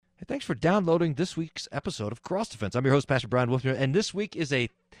Thanks for downloading this week's episode of Cross Defense. I'm your host, Pastor Brian Wolfmueller, and this week is a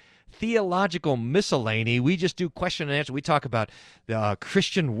theological miscellany. We just do question and answer. We talk about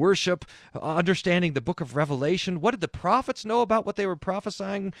Christian worship, understanding the book of Revelation. What did the prophets know about what they were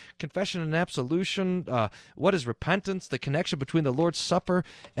prophesying? Confession and absolution. What is repentance? The connection between the Lord's Supper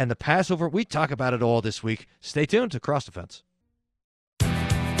and the Passover. We talk about it all this week. Stay tuned to Cross Defense.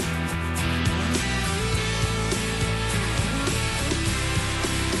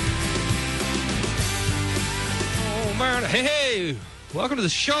 Oh, man. Hey! Welcome to the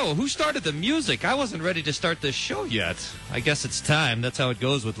show. Who started the music? I wasn't ready to start this show yet. I guess it's time. That's how it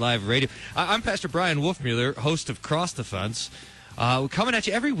goes with live radio. I'm Pastor Brian Wolfmueller, host of Cross Defense. We're coming at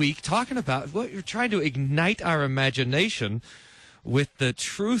you every week talking about what you're trying to ignite our imagination with the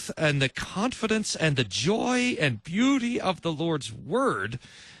truth and the confidence and the joy and beauty of the Lord's Word.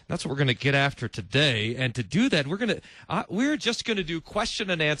 That's what we're going to get after today. And to do that, we're just going to do question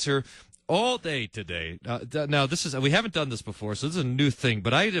and answer all day today. Now, we haven't done this before, so this is a new thing,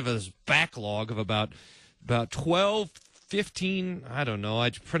 but I have this backlog of about 12, 15, I don't know. I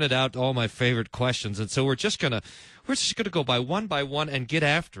printed out all my favorite questions, and so we're just gonna go by one and get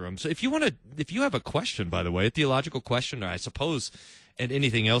after them. So if you have a question, by the way, a theological question, or I suppose an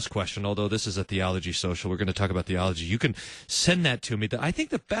anything else question, although this is a theology social, we're going to talk about theology, you can send that to me. I think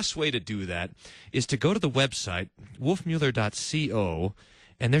the best way to do that is to go to the website, wolfmueller.co,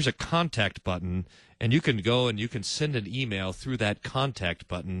 and there's a contact button, and you can go and you can send an email through that contact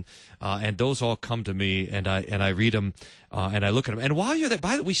button, and those all come to me, and I read them, and I look at them. And while you're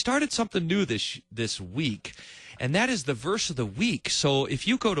there, we started something new this week, and that is the verse of the week. So if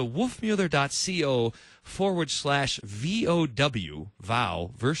you go to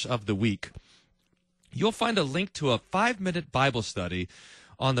wolfmueller.co/VOW, verse of the week, you'll find a link to a 5-minute Bible study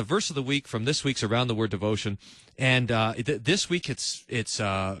on the verse of the week from this week's Around the Word devotion. And this week it's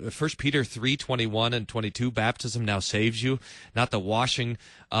 1 Peter 3:21 and 22. Baptism now saves you, not the washing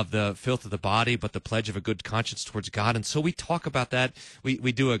of the filth of the body, but the pledge of a good conscience towards God. And so we talk about that.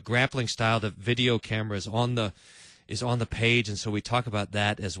 We do a grappling style. The video camera is on the page, and so we talk about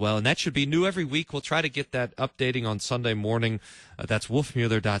that as well. And that should be new every week. We'll try to get that updating on Sunday morning. That's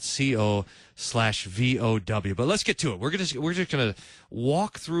wolfmueller.co/VOW. But let's get to it. We're just going to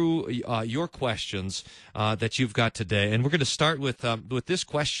walk through your questions that you've got today, and we're going to start with this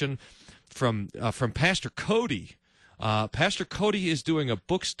question from Pastor Cody. Pastor Cody is doing a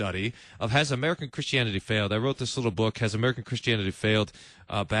book study of Has American Christianity Failed? I wrote this little book, Has American Christianity Failed?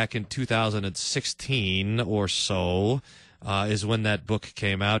 Back in 2016 or so is when that book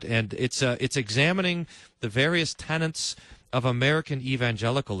came out. And it's examining the various tenets of American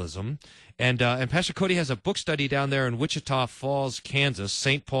evangelicalism. And Pastor Cody has a book study down there in Wichita Falls, Kansas,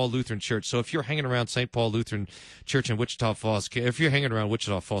 St. Paul Lutheran Church. So if you're hanging around St. Paul Lutheran Church in Wichita Falls, if you're hanging around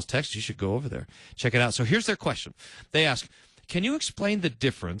Wichita Falls, Texas, you should go over there. Check it out. So here's their question. They ask, can you explain the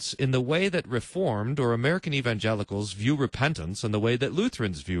difference in the way that Reformed or American evangelicals view repentance and the way that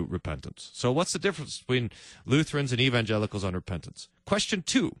Lutherans view repentance? So what's the difference between Lutherans and evangelicals on repentance? Question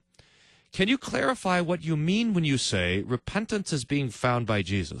 2. Can you clarify what you mean when you say repentance is being found by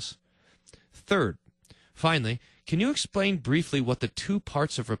Jesus? Third, finally, can you explain briefly what the two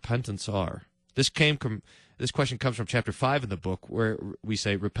parts of repentance are? This question comes from chapter 5 in the book, where we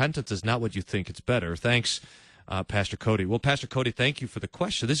say repentance is not what you think, it's better. Thanks, Pastor Cody. Well, Pastor Cody, thank you for the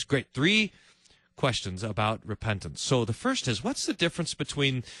question. This is great. 3 questions about repentance. So the first is, what's the difference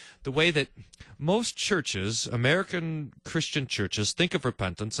between the way that most churches, American Christian churches, think of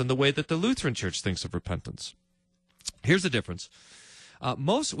repentance and the way that the Lutheran Church thinks of repentance? Here's the difference.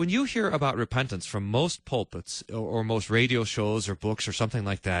 When you hear about repentance from most pulpits or most radio shows or books or something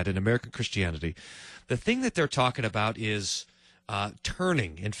like that in American Christianity, the thing that they're talking about is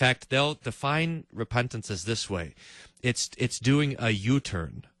turning. In fact, they'll define repentance as this way. It's doing a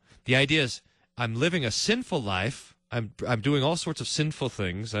U-turn. The idea is, I'm living a sinful life. I'm doing all sorts of sinful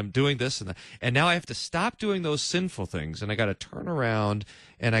things. I'm doing this and that. And now I have to stop doing those sinful things, and I got to turn around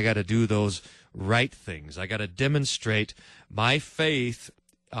and I got to do those right things. I got to demonstrate my faith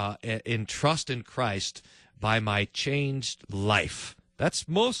in trust in Christ by my changed life. That's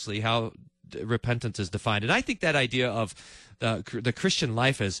mostly how repentance is defined. And I think that idea of the Christian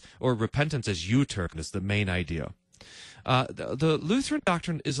life or repentance as U-turn is the main idea. The Lutheran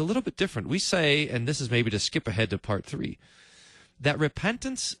doctrine is a little bit different. We say, and this is maybe to skip ahead to part 3, that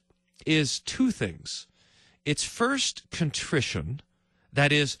repentance is 2 things. It's first contrition,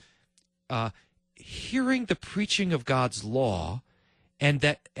 that is, hearing the preaching of God's law, and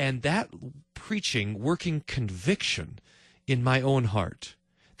that preaching working conviction in my own heart,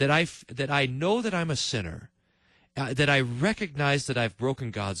 that I know that I'm a sinner, that I recognize that I've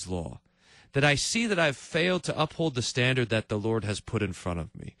broken God's law, that I see that I've failed to uphold the standard that the Lord has put in front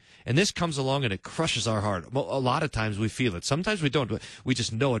of me. And this comes along and it crushes our heart. Well, a lot of times we feel it. Sometimes we don't. We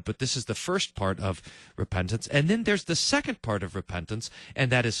just know it. But this is the first part of repentance. And then there's the second part of repentance,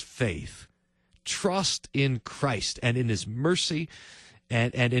 and that is faith. Trust in Christ and in his mercy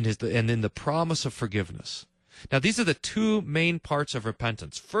and in the promise of forgiveness. Now, these are the two main parts of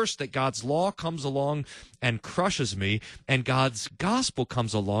repentance. First, that God's law comes along and crushes me, and God's gospel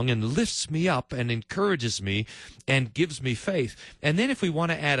comes along and lifts me up and encourages me and gives me faith. And then if we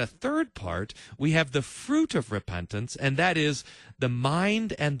want to add a third part, we have the fruit of repentance, and that is the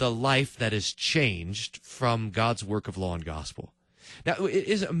mind and the life that is changed from God's work of law and gospel. Now, it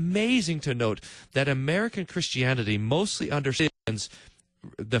is amazing to note that American Christianity mostly understands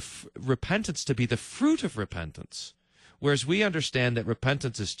repentance to be the fruit of repentance, whereas we understand that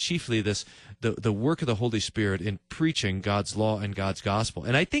repentance is chiefly the work of the Holy Spirit in preaching God's law and God's gospel.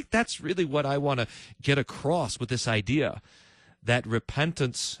 And I think that's really what I want to get across with this idea that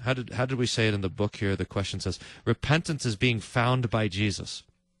repentance, how did we say it in the book here? The question says, repentance is being found by Jesus.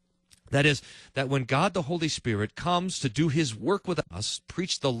 That is, that when God the Holy Spirit comes to do his work with us,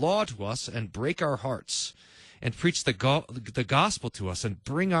 preach the law to us and break our hearts, and preach the gospel to us and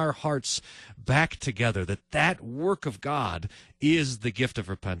bring our hearts back together, that work of God is the gift of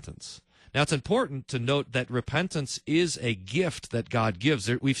repentance. Now, it's important to note that repentance is a gift that God gives.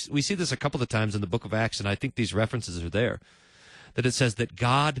 We see this a couple of times in the book of Acts, and I think these references are there, that it says that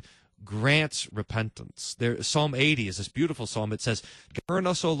God grants repentance. Psalm 80 is this beautiful psalm. It says, "Turn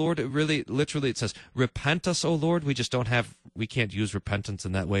us, O Lord." Literally, it says, "Repent us, O Lord." We can't use repentance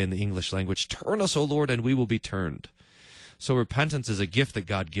in that way in the English language. "Turn us, O Lord, and we will be turned." So repentance is a gift that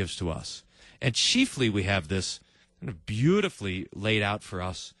God gives to us. And chiefly we have this kind of beautifully laid out for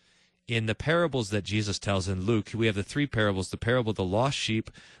us in the parables that Jesus tells in Luke. We have the three parables: the parable of the lost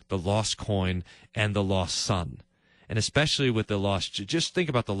sheep, the lost coin, and the lost son. And especially with the just think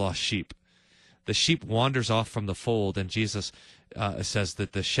about the lost sheep. The sheep wanders off from the fold, and Jesus says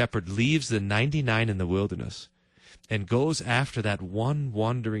that the shepherd leaves the 99 in the wilderness and goes after that one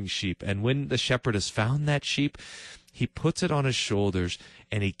wandering sheep. And when the shepherd has found that sheep, he puts it on his shoulders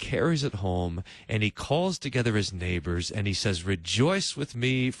and he carries it home and he calls together his neighbors and he says, "Rejoice with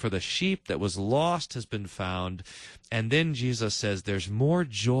me, for the sheep that was lost has been found." And then Jesus says there's more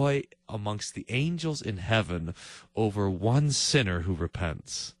joy amongst the angels in heaven over one sinner who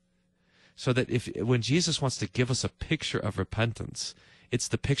repents. So that when Jesus wants to give us a picture of repentance, it's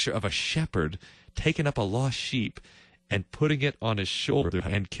the picture of a shepherd taking up a lost sheep and putting it on his shoulder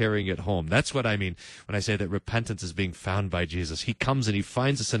and carrying it home. That's what I mean when I say that repentance is being found by Jesus. He comes and he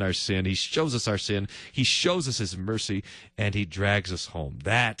finds us in our sin. He shows us our sin. He shows us his mercy, and he drags us home.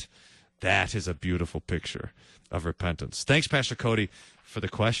 That is a beautiful picture of repentance. Thanks, Pastor Cody, for the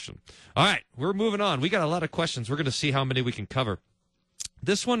question. All right, we're moving on. We got a lot of questions. We're going to see how many we can cover.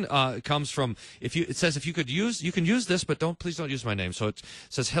 This one comes from, it says you can use this, but please don't use my name. So it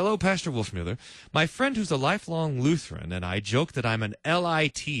says, "Hello, Pastor Wolfmueller. My friend who's a lifelong Lutheran and I joke that I'm an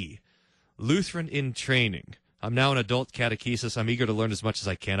LIT, Lutheran in training. I'm now an adult catechesis. I'm eager to learn as much as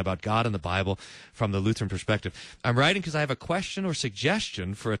I can about God and the Bible from the Lutheran perspective. I'm writing because I have a question or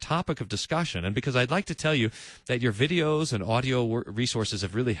suggestion for a topic of discussion, and because I'd like to tell you that your videos and audio resources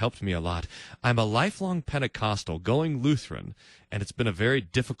have really helped me a lot. I'm a lifelong Pentecostal going Lutheran, and it's been a very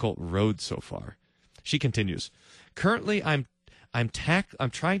difficult road so far." She continues, "Currently, I'm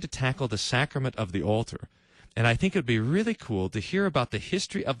trying to tackle the sacrament of the altar, and I think it would be really cool to hear about the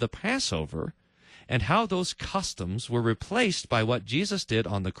history of the Passover and how those customs were replaced by what Jesus did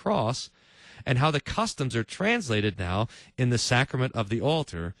on the cross, and how the customs are translated now in the sacrament of the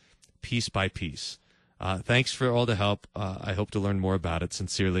altar, piece by piece. Thanks for all the help. I hope to learn more about it.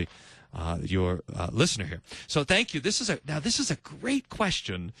 Sincerely, your listener here." So thank you. This is a great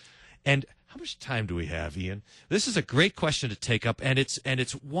question. And how much time do we have, Ian? This is a great question to take up, and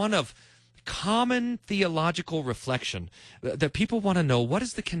it's one of common theological reflection that people want to know. What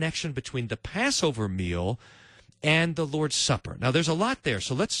is the connection between the Passover meal and the Lord's Supper? Now, there's a lot there,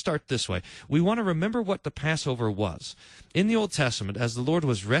 so let's start this way. We want to remember what the Passover was. In the Old Testament, as the Lord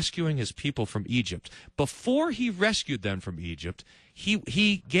was rescuing his people from Egypt, before he rescued them from Egypt,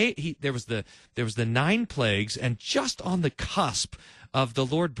 there was the 9 plagues, and just on the cusp of the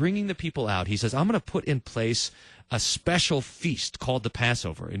Lord bringing the people out, he says, "I'm going to put in place a special feast called the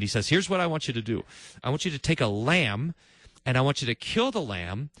Passover." And he says, "Here's what I want you to do. I want you to take a lamb and I want you to kill the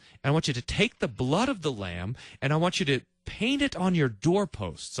lamb, and I want you to take the blood of the lamb, and I want you to paint it on your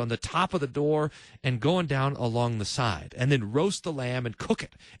doorposts, on the top of the door and going down along the side, and then roast the lamb and cook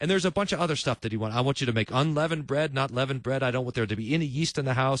it. And there's a bunch of other stuff that he wants. I want you to make unleavened bread, not leavened bread. I don't want there to be any yeast in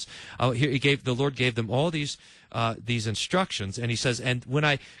the house. The Lord gave them all these instructions, and he says, and when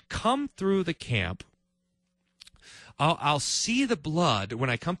I come through the camp, I'll see the blood.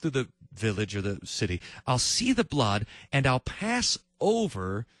 When I come through the village or the city, I'll see the blood, and I'll pass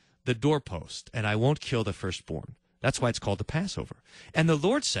over the doorpost, and I won't kill the firstborn. That's why it's called the Passover. And the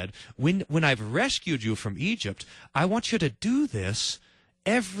Lord said, when I've rescued you from Egypt, I want you to do this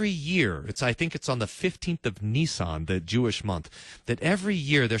every year. I think it's on the 15th of Nisan, the Jewish month, that every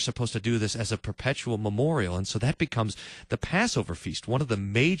year they're supposed to do this as a perpetual memorial. And so that becomes the Passover feast, one of the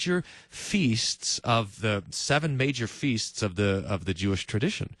major feasts of the 7 major feasts of the Jewish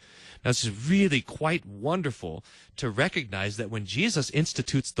tradition. Now, this is really quite wonderful to recognize that when Jesus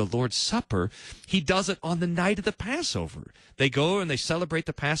institutes the Lord's Supper, he does it on the night of the Passover. They go and they celebrate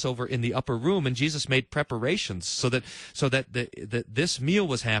the Passover in the upper room, and Jesus made preparations so that this meal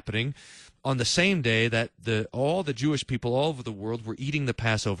was happening on the same day that all the Jewish people all over the world were eating the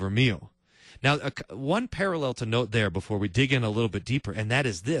Passover meal. Now, one parallel to note there before we dig in a little bit deeper, and that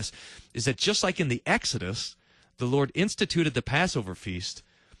is this, is that just like in the Exodus, the Lord instituted the Passover feast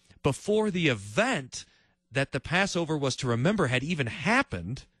before the event that the Passover was to remember had even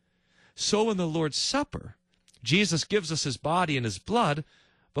happened, so in the Lord's Supper, Jesus gives us his body and his blood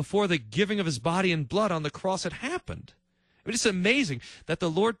before the giving of his body and blood on the cross had happened. I mean, it's amazing that the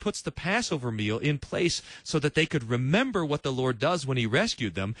Lord puts the Passover meal in place so that they could remember what the Lord does when he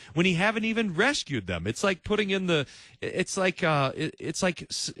rescued them, when he haven't even rescued them. It's like putting in it's like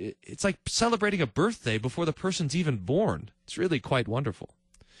celebrating a birthday before the person's even born. It's really quite wonderful.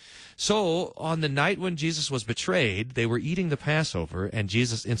 So on the night when Jesus was betrayed, they were eating the Passover, and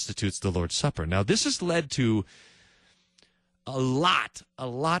Jesus institutes the Lord's Supper. Now, this has led to a lot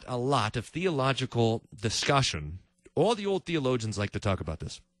of theological discussion. All the old theologians like to talk about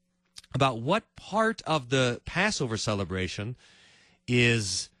this, about what part of the Passover celebration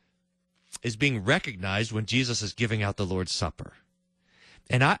is being recognized when Jesus is giving out the Lord's Supper.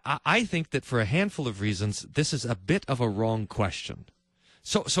 And I think that for a handful of reasons, this is a bit of a wrong question.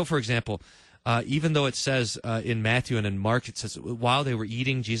 So for example, even though it says in Matthew and in Mark, it says while they were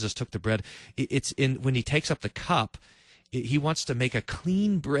eating, Jesus took the bread. When he takes up the cup, he wants to make a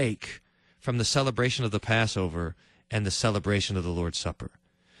clean break from the celebration of the Passover and the celebration of the Lord's Supper.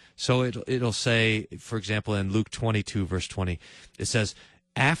 So it'll say, for example, in Luke 22, verse 20, it says,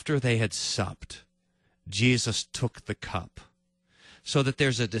 after they had supped, Jesus took the cup. So that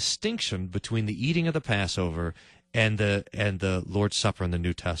there's a distinction between the eating of the Passover and the Lord's Supper in the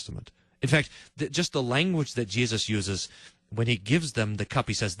New Testament. In fact, just the language that Jesus uses when he gives them the cup,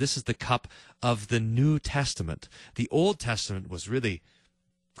 he says, this is the cup of the New Testament. The Old Testament was really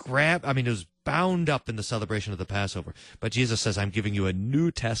it was bound up in the celebration of the Passover. But Jesus says, I'm giving you a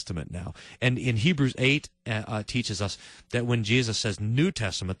New Testament now. And in Hebrews 8 teaches us that when Jesus says New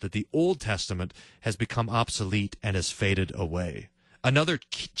Testament, that the Old Testament has become obsolete and has faded away. Another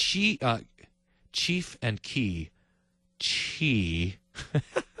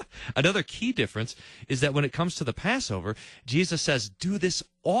Another key difference is that when it comes to the Passover, Jesus says, do this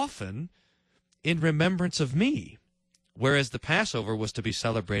often in remembrance of me, whereas the Passover was to be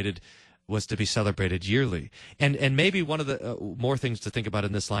celebrated yearly. And maybe one of the more things to think about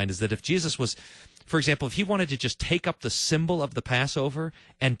in this line is that if Jesus was, for example, if he wanted to just take up the symbol of the Passover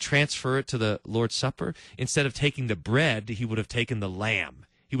and transfer it to the Lord's Supper, instead of taking the bread, he would have taken the lamb.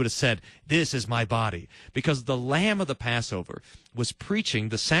 He would have said, this is my body, because the lamb of the Passover was preaching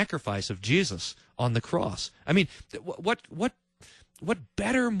the sacrifice of Jesus on the cross. I mean, what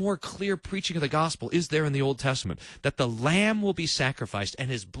better, more clear preaching of the gospel is there in the Old Testament? That the lamb will be sacrificed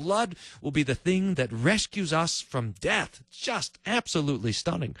and his blood will be the thing that rescues us from death. Just absolutely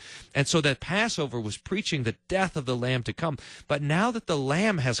stunning. And so that Passover was preaching the death of the lamb to come. But now that the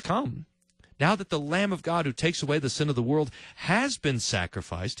lamb has come, now that the Lamb of God who takes away the sin of the world has been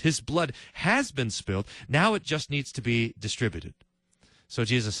sacrificed, his blood has been spilled, now it just needs to be distributed. So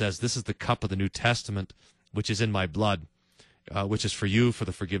Jesus says, this is the cup of the New Testament, which is in my blood, which is for you for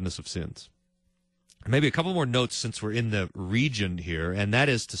the forgiveness of sins. Maybe a couple more notes since we're in the region here, and that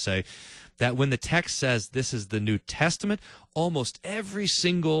is to say that when the text says this is the New Testament, almost every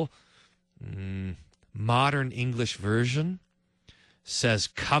single modern English version says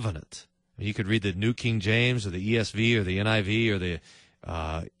covenant. You could read the New King James or the ESV or the NIV or the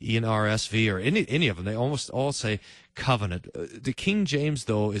ENRSV or any of them. They almost all say covenant. The King James,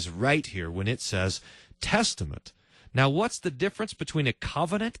 though, is right here when it says testament. Now, what's the difference between a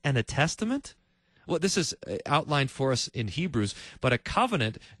covenant and a testament? Well, this is outlined for us in Hebrews, but a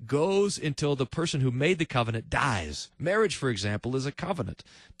covenant goes until the person who made the covenant dies. Marriage, for example, is a covenant,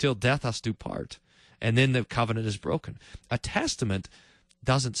 till death us do part, and then the covenant is broken. A testament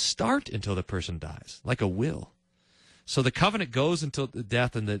doesn't start until the person dies, like a will. So the covenant goes until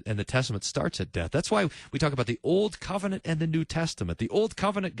death, and the testament starts at death. That's why we talk about the Old Covenant and the New Testament. The Old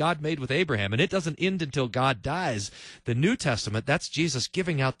Covenant God made with Abraham, and it doesn't end until God dies. The New Testament, that's Jesus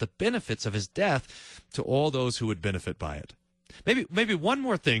giving out the benefits of his death to all those who would benefit by it. Maybe one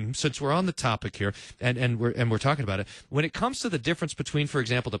more thing, since we're on the topic here, and we're talking about it. When it comes to the difference between, for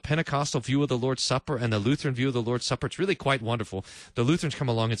example, the Pentecostal view of the Lord's Supper and the Lutheran view of the Lord's Supper, it's really quite wonderful. The Lutherans come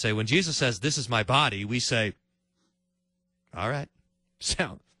along and say, when Jesus says, "This is my body," we say, all right,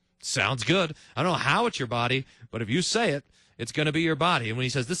 sounds good. I don't know how it's your body, but if you say it, it's going to be your body. And when he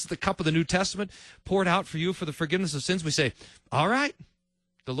says, "This is the cup of the New Testament poured out for you for the forgiveness of sins," we say, all right.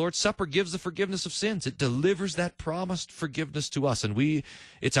 The Lord's Supper gives the forgiveness of sins. It delivers that promised forgiveness to us. And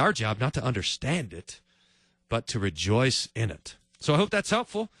it's our job not to understand it, but to rejoice in it. So I hope that's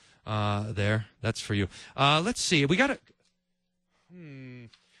helpful. There, that's for you. Let's see. We got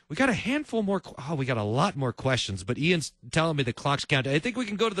a handful more. We got a lot more questions, but Ian's telling me the clock's counting. I think we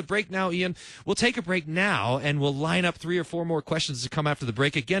can go to the break now, Ian. We'll take a break now, and we'll line up 3 or 4 more questions to come after the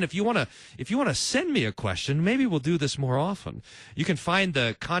break. Again, if you want to send me a question, maybe we'll do this more often. You can find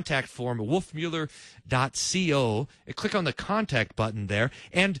the contact form at wolfmueller.co. Click on the contact button there,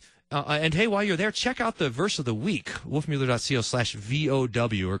 and hey, while you're there, check out the verse of the week,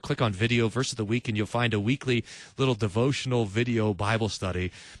 wolfmueller.co/VOW, or click on video verse of the week, and you'll find a weekly little devotional video Bible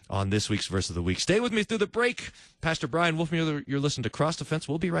study on this week's verse of the week. Stay with me through the break. Pastor Brian Wolfmueller, you're listening to Cross Defense.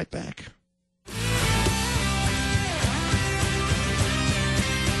 We'll be right back.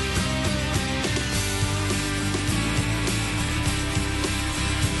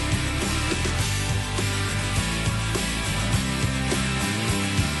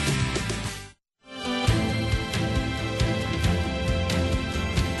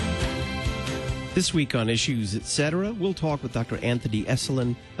 This week on Issues Etc., we'll talk with Dr. Anthony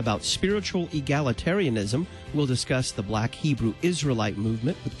Esolen about spiritual egalitarianism. We'll discuss the Black Hebrew Israelite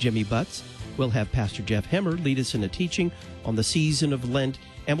movement with Jimmy Butts. We'll have Pastor Jeff Hemmer lead us in a teaching on the season of Lent,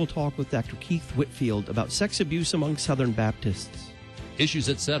 and we'll talk with Dr. Keith Whitfield about sex abuse among Southern Baptists. Issues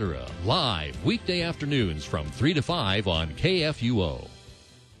Etc., live weekday afternoons from 3 to 5 on KFUO.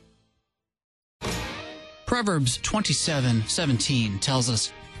 Proverbs 27:17 tells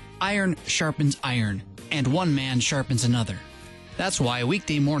us, "Iron sharpens iron, and one man sharpens another." That's why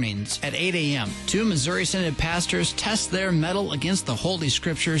weekday mornings at 8 a.m., 2 Missouri Synod pastors test their mettle against the Holy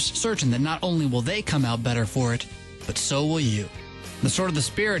Scriptures, certain that not only will they come out better for it, but so will you. The sword of the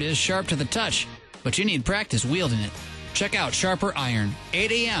Spirit is sharp to the touch, but you need practice wielding it. Check out Sharper Iron,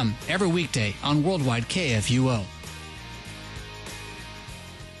 8 a.m. every weekday on Worldwide KFUO.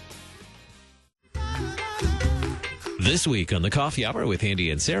 This week on the Coffee Hour with Andy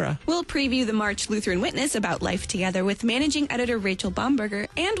and Sarah, we'll preview the March Lutheran Witness about life together with managing editor Rachel Baumberger,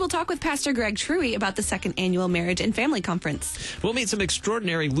 and we'll talk with Pastor Greg Truey about the 2nd Annual Marriage and Family Conference. We'll meet some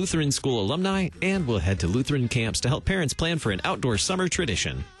extraordinary Lutheran School alumni, and we'll head to Lutheran camps to help parents plan for an outdoor summer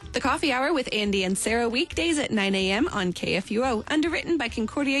tradition. The Coffee Hour with Andy and Sarah, weekdays at 9 a.m. on KFUO, underwritten by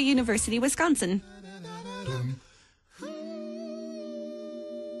Concordia University, Wisconsin.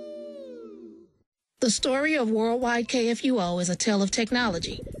 The story of Worldwide KFUO is a tale of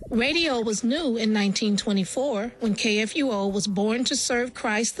technology. Radio was new in 1924 when KFUO was born to serve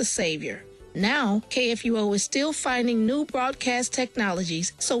Christ the Savior. Now, KFUO is still finding new broadcast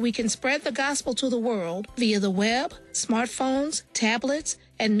technologies so we can spread the gospel to the world via the web, smartphones, tablets,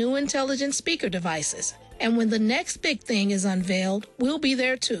 and new intelligent speaker devices. And when the next big thing is unveiled, we'll be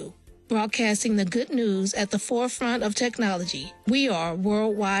there too, broadcasting the good news at the forefront of technology. We are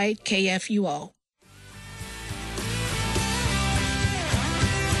Worldwide KFUO.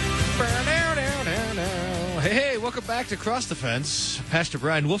 Hey, welcome back to Cross Defense. Pastor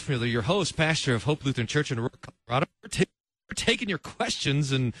Brian Wolfmueller, your host, pastor of Hope Lutheran Church in Aurora, Colorado. We're taking your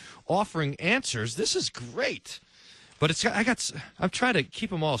questions and offering answers. This is great. But I'm trying to keep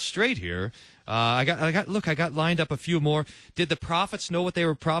them all straight here. I got lined up a few more. Did the prophets know what they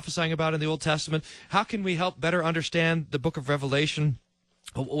were prophesying about in the Old Testament? How can we help better understand the book of Revelation?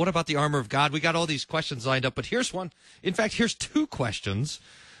 What about the armor of God? We got all these questions lined up, but here's one. In fact, here's 2 questions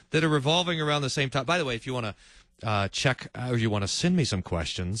that are revolving around the same topic. By the way, if you want to check or you want to send me some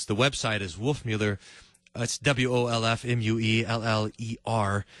questions, the website is Wolfmueller. It's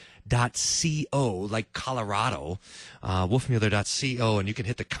WOLFMUELLER.co, like Colorado, Wolfmueller.co, and you can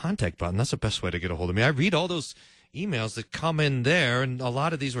hit the contact button. That's the best way to get a hold of me. I read all those emails that come in there, and a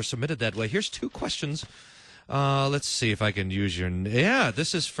lot of these were submitted that way. Here's 2 questions. Let's see if I can use your... Yeah,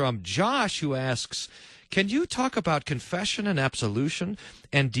 this is from Josh, who asks, can you talk about confession and absolution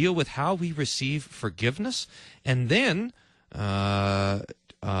and deal with how we receive forgiveness? And then... oh,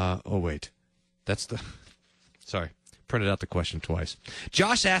 wait. That's the... Sorry. Printed out the question twice.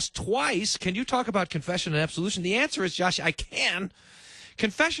 Josh asked twice, can you talk about confession and absolution? The answer is, Josh, I can.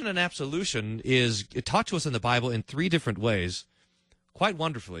 Confession and absolution is taught to us in the Bible in 3 different ways, quite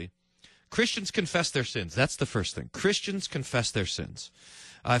wonderfully. Christians confess their sins. That's the first thing. Christians confess their sins.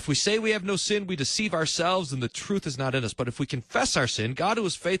 If we say we have no sin, we deceive ourselves and the truth is not in us. But if we confess our sin, God, who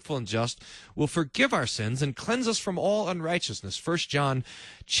is faithful and just, will forgive our sins and cleanse us from all unrighteousness. 1 John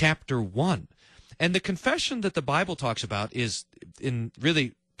chapter 1. And the confession that the Bible talks about is in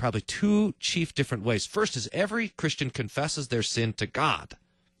really probably 2 chief different ways. First is every Christian confesses their sin to God,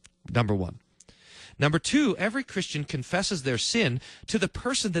 number 1. Number 2, every Christian confesses their sin to the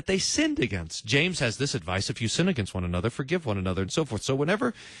person that they sinned against. James has this advice: if you sin against one another, forgive one another, and so forth. So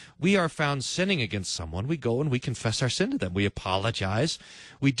whenever we are found sinning against someone, we go and we confess our sin to them. We apologize.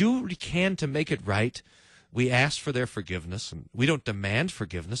 We do what we can to make it right. We ask for their forgiveness, and we don't demand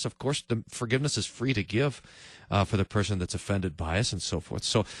forgiveness. Of course, the forgiveness is free to give for the person that's offended by us, and so forth.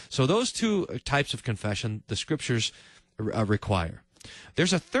 So those 2 types of confession the Scriptures require.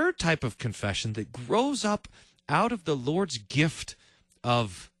 There's a third type of confession that grows up out of the Lord's gift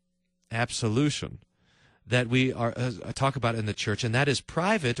of absolution that we are talk about in the church, and that is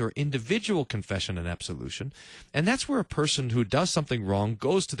private or individual confession and absolution. And that's where a person who does something wrong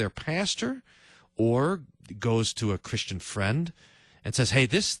goes to their pastor or goes to a Christian friend and says, hey,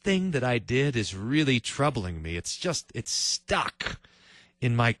 this thing that I did is really troubling me. It's stuck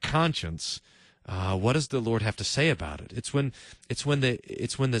in my conscience. What does the Lord have to say about it? It's when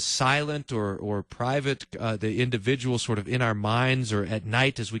the silent or private, the individual sort of in our minds or at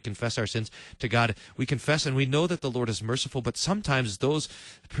night as we confess our sins to God, we confess and we know that the Lord is merciful, but sometimes those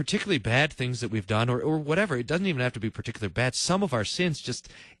particularly bad things that we've done or whatever, it doesn't even have to be particularly bad. Some of our sins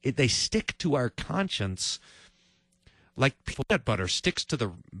they stick to our conscience like peanut butter sticks to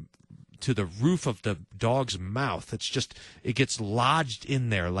the roof of the dog's mouth. It gets lodged in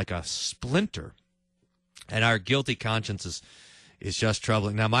there like a splinter. And our guilty conscience is just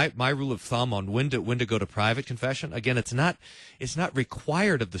troubling. Now, my rule of thumb on when to go to private confession, again, it's not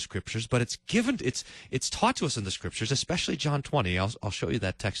required of the Scriptures, but it's taught to us in the Scriptures, especially John 20. I'll show you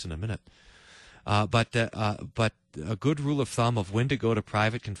that text in a minute. But a good rule of thumb of when to go to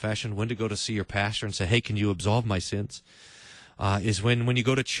private confession, when to go to see your pastor and say, hey, can you absolve my sins? Is when you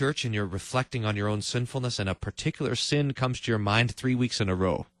go to church and you're reflecting on your own sinfulness and a particular sin comes to your mind 3 weeks in a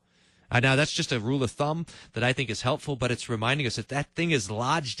row. Now, that's just a rule of thumb that I think is helpful, but it's reminding us that thing is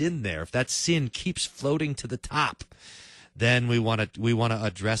lodged in there. If that sin keeps floating to the top, then we want to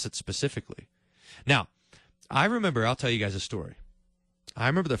address it specifically. Now, I'll tell you guys a story. I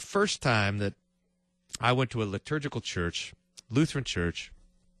remember the first time that I went to a liturgical church, Lutheran church,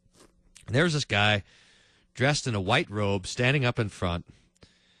 and there was this guy dressed in a white robe, standing up in front.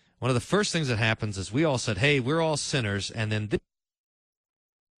 One of the first things that happens is we all said, hey, we're all sinners, and then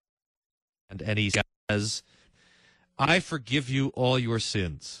and he says, I forgive you all your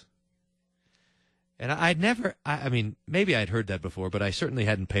sins. And I mean, maybe I'd heard that before, but I certainly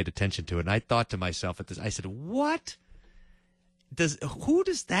hadn't paid attention to it. And I thought to myself I said, what? Who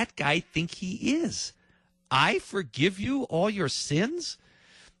does that guy think he is? I forgive you all your sins?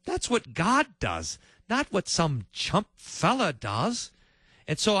 That's what God does, not what some chump fella does.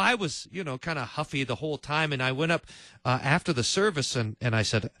 And so I was, kind of huffy the whole time. And I went up after the service and I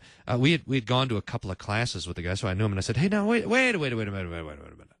said, we had gone to a couple of classes with the guy, so I knew him. And I said, hey, now, wait a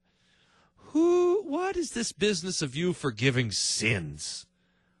minute. What is this business of you forgiving sins?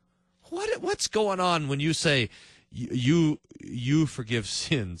 What's going on when you say you forgive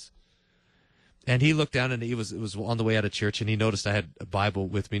sins? And he looked down and it was on the way out of church and he noticed I had a Bible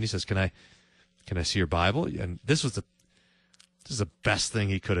with me and he says, can I see your Bible? And this is the best thing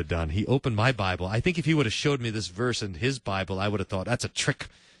he could have done. He opened my Bible. I think if he would have showed me this verse in his Bible, I would have thought that's a trick,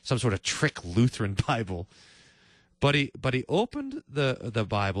 some sort of trick Lutheran Bible. But he opened the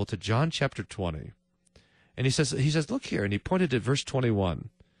Bible to John chapter 20. And he says, look here. And he pointed at verse 21.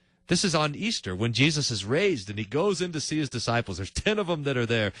 This is on Easter when Jesus is raised and he goes in to see his disciples. There's 10 of them that are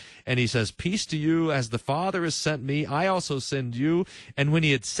there. And he says, peace to you, as the Father has sent me, I also send you. And when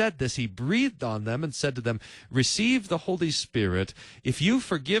he had said this, he breathed on them and said to them, receive the Holy Spirit. If you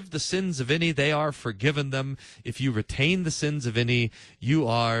forgive the sins of any, they are forgiven them. If you retain the sins of any, they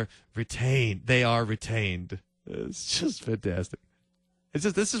are retained. It's just fantastic.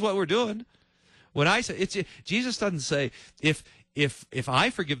 This is what we're doing. When I say Jesus doesn't say if I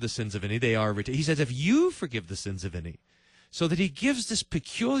forgive the sins of any, they are retained. He says if you forgive the sins of any. So that he gives this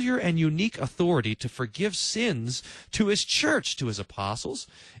peculiar and unique authority to forgive sins to his church, to his apostles,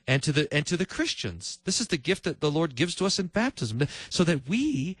 and to the Christians. This is the gift that the Lord gives to us in baptism, so that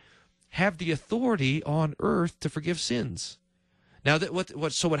we have the authority on earth to forgive sins. Now,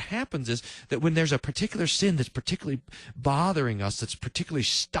 what happens is that when there's a particular sin that's particularly bothering us, that's particularly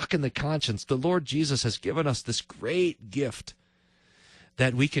stuck in the conscience, the Lord Jesus has given us this great gift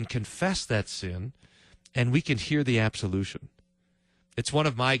that we can confess that sin and we can hear the absolution. It's one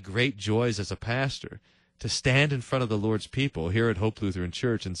of my great joys as a pastor to stand in front of the Lord's people here at Hope Lutheran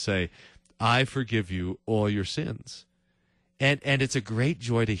Church and say, I forgive you all your sins. And it's a great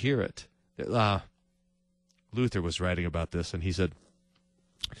joy to hear it. Luther was writing about this, and he said,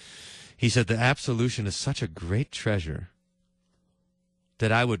 the absolution is such a great treasure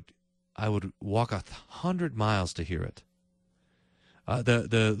that I would walk 100 miles to hear it.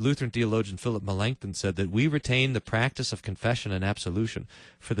 The Lutheran theologian Philip Melanchthon said that we retain the practice of confession and absolution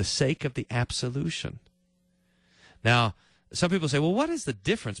for the sake of the absolution. Now, some people say, well, what is the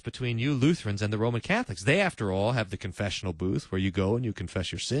difference between you Lutherans and the Roman Catholics? They, after all, have the confessional booth where you go and you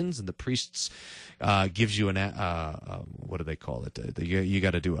confess your sins, and the priests gives you what do they call it? You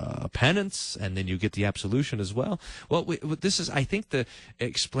got to do a penance, and then you get the absolution as well. Well, this is, I think,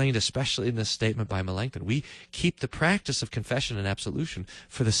 explained especially in this statement by Melanchthon. We keep the practice of confession and absolution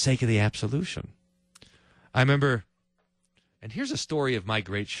for the sake of the absolution. I remember, and here's a story of my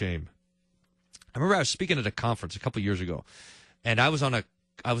great shame. I remember I was speaking at a conference a couple years ago, and I was on a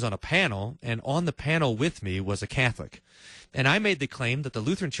panel, and on the panel with me was a Catholic. And I made the claim that the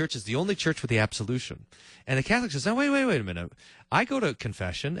Lutheran Church is the only church with the absolution. And the Catholic says, no, wait a minute. I go to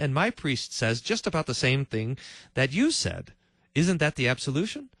confession, and my priest says just about the same thing that you said. Isn't that the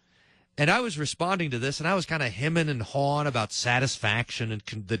absolution? And I was responding to this, and I was kind of hemming and hawing about satisfaction and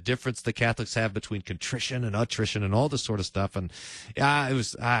the difference the Catholics have between contrition and attrition and all this sort of stuff. And I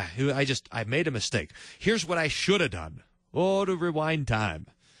made a mistake. Here's what I should have done. Oh, to rewind time.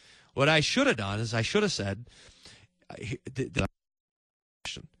 What I should have done is I should have said, if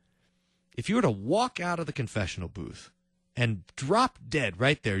you were to walk out of the confessional booth and drop dead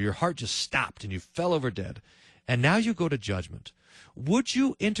right there, your heart just stopped and you fell over dead, and now you go to judgment, would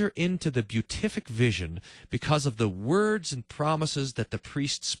you enter into the beatific vision because of the words and promises that the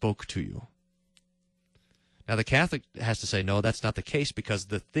priest spoke to you? Now, the Catholic has to say, no, that's not the case, because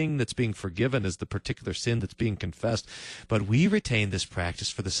the thing that's being forgiven is the particular sin that's being confessed. But we retain this practice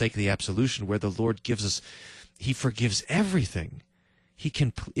for the sake of the absolution, where the Lord gives us, he forgives everything. He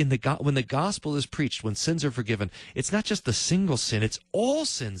can, when the gospel is preached, when sins are forgiven, it's not just the single sin, it's all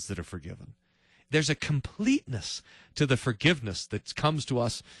sins that are forgiven. There's a completeness to the forgiveness that comes to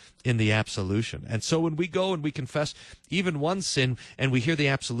us in the absolution. And so when we go and we confess even one sin and we hear the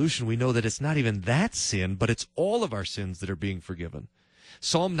absolution, we know that it's not even that sin, but it's all of our sins that are being forgiven.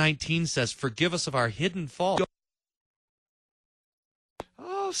 Psalm 19 says, forgive us of our hidden faults.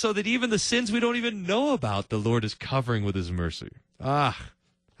 Oh, so that even the sins we don't even know about, the Lord is covering with his mercy. Ah,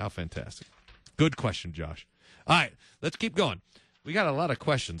 how fantastic. Good question, Josh. All right, let's keep going. We got a lot of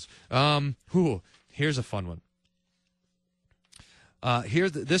questions. Here's a fun one.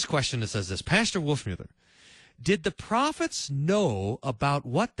 This question that says this. Pastor Wolfmuller, did the prophets know about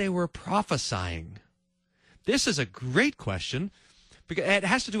what they were prophesying? This is a great question, because it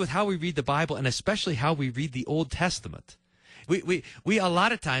has to do with how we read the Bible, and especially how we read the Old Testament. We a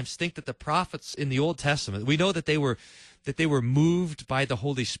lot of times think that the prophets in the Old Testament, we know that they were moved by the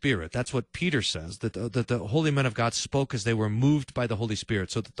Holy Spirit. That's what Peter says, that the holy men of God spoke as they were moved by the Holy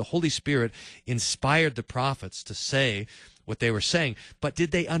Spirit, so that the Holy Spirit inspired the prophets to say what they were saying. But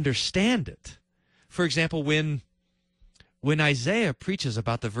did they understand it? For example, when Isaiah preaches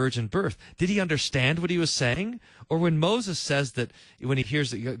about the virgin birth, did he understand what he was saying? Or when Moses says that when he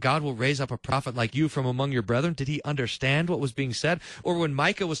hears that God will raise up a prophet like you from among your brethren, did he understand what was being said? Or when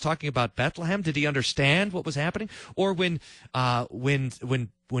Micah was talking about Bethlehem, did he understand what was happening? Or when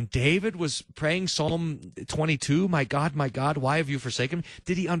David was praying Psalm 22, my God, why have you forsaken me?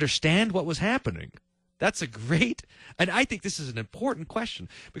 Did he understand what was happening? That's a great, and I think this is an important question,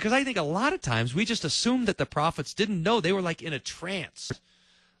 because I think a lot of times we just assume that the prophets didn't know. They were like in a trance,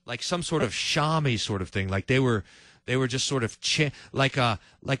 like some sort of shammy sort of thing. Like they were just sort of like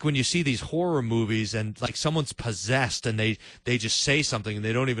when you see these horror movies and like someone's possessed and they just say something and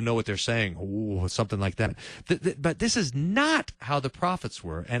they don't even know what they're saying. Ooh, something like that. But this is not how the prophets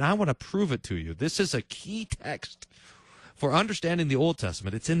were, and I want to prove it to you. This is a key text for understanding the Old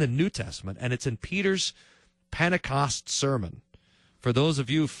Testament. It's in the New Testament, and it's in Peter's Pentecost sermon. For those of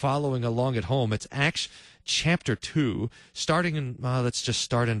you following along at home, it's Acts chapter 2, starting in, let's just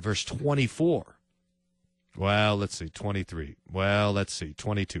start in verse 24. Well, let's see, 23. Well, let's see,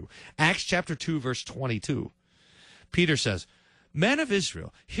 22. Acts chapter 2, verse 22. Peter says, Men of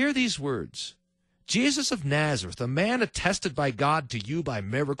Israel, hear these words. Jesus of Nazareth, a man attested by God to you by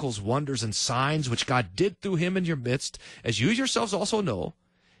miracles, wonders, and signs which God did through him in your midst, as you yourselves also know,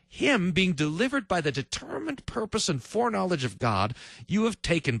 him being delivered by the determined purpose and foreknowledge of God, you have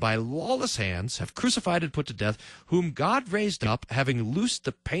taken by lawless hands, have crucified and put to death, whom God raised up, having loosed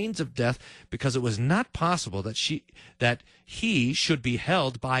the pains of death, because it was not possible that he should be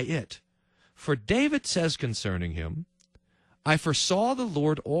held by it. For David says concerning him, I foresaw the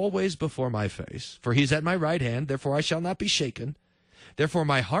Lord always before my face, for he is at my right hand, therefore I shall not be shaken. Therefore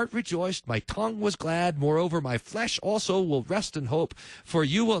my heart rejoiced, my tongue was glad, moreover my flesh also will rest in hope, for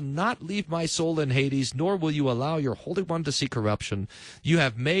you will not leave my soul in Hades, nor will you allow your Holy One to see corruption. You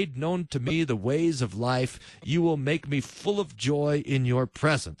have made known to me the ways of life, you will make me full of joy in your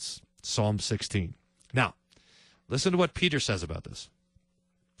presence. Psalm 16. Now, listen to what Peter says about this.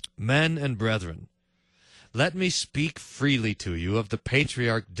 Men and brethren, let me speak freely to you of the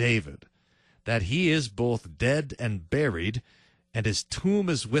patriarch David, that he is both dead and buried, and his tomb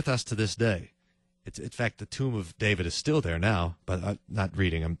is with us to this day. In fact, the tomb of David is still there now, but I'm not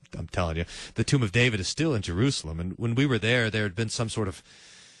reading, I'm telling you. The tomb of David is still in Jerusalem, and when we were there had been some sort of,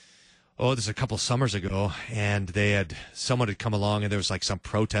 this is a couple summers ago, and someone had come along, and there was like some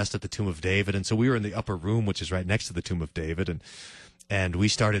protest at the tomb of David, and so we were in the upper room, which is right next to the tomb of David, and we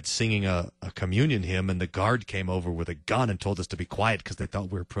started singing a communion hymn, and the guard came over with a gun and told us to be quiet because they thought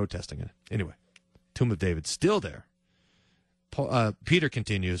we were protesting it. Anyway, tomb of David still there. Peter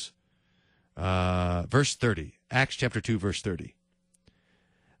continues, verse 30, Acts chapter 2, verse 30.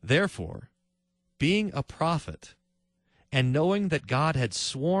 Therefore, being a prophet, and knowing that God had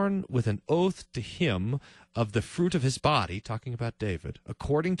sworn with an oath to him of the fruit of his body, talking about David,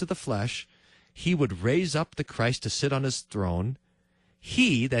 according to the flesh, he would raise up the Christ to sit on his throne.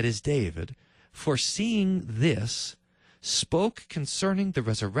 He, that is David, foreseeing this, spoke concerning the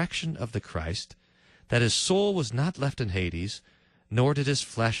resurrection of the Christ, that his soul was not left in Hades, nor did his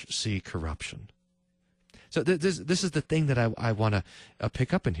flesh see corruption. So this is the thing that I want to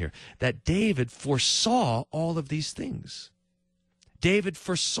pick up in here, that David foresaw all of these things. David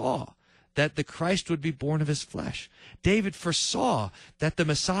foresaw that the Christ would be born of his flesh. David foresaw that the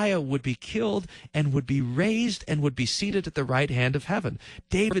Messiah would be killed and would be raised and would be seated at the right hand of heaven.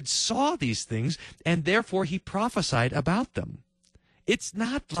 David saw these things, and therefore he prophesied about them. It's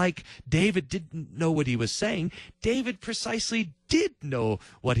not like David didn't know what he was saying. David precisely did know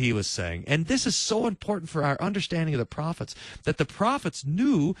what he was saying. And this is so important for our understanding of the prophets, that the prophets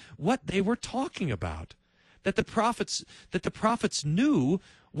knew what they were talking about. That the prophets knew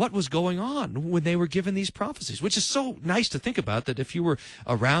what was going on when they were given these prophecies, which is so nice to think about, that if you were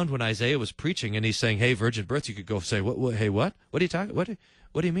around when Isaiah was preaching and he's saying, hey, virgin birth, you could go say, hey, what? What are you talking? What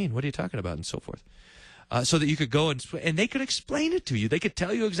do you mean? What are you talking about? And so forth. So that you could go and they could explain it to you. They could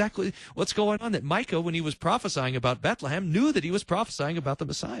tell you exactly what's going on. That Micah, when he was prophesying about Bethlehem, knew that he was prophesying about the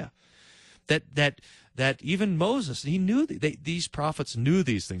Messiah. That even Moses, he knew these prophets knew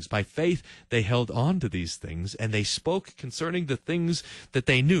these things. By faith, they held on to these things, and they spoke concerning the things that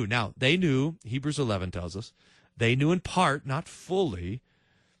they knew. Now, they knew, Hebrews 11 tells us, they knew in part, not fully,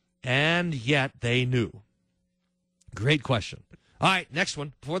 and yet they knew. Great question. All right, next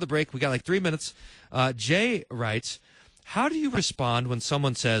one. Before the break, we got like 3 minutes. Jay writes, how do you respond when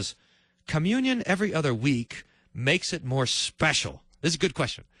someone says, communion every other week makes it more special? This is a good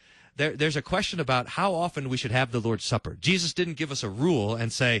question. There's a question about how often we should have the Lord's Supper. Jesus didn't give us a rule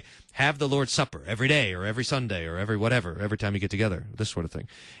and say, have the Lord's Supper every day or every Sunday or every time you get together, this sort of thing.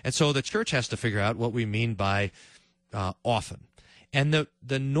 And so the church has to figure out what we mean by often. And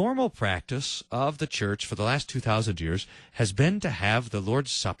the normal practice of the church for the last 2,000 years has been to have the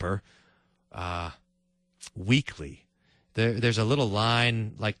Lord's Supper weekly. There's a little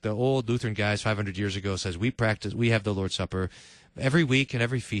line, like the old Lutheran guys 500 years ago says, we have the Lord's Supper every week and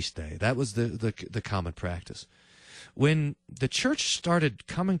every feast day. That was the common practice. When the church started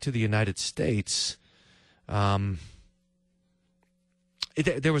coming to the United States, there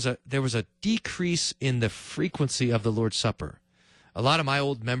was a decrease in the frequency of the Lord's Supper. A lot of my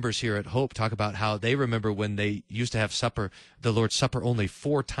old members here at Hope talk about how they remember when they used to have the Lord's Supper only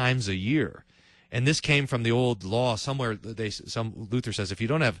 4 times a year. And this came from the old law somewhere. Some Luther says, if you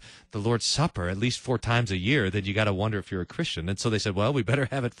don't have the Lord's Supper at least 4 times a year, then you got to wonder if you're a Christian. And so they said, well, we better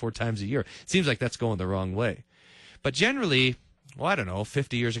have it 4 times a year. It seems like that's going the wrong way. But generally, well, I don't know,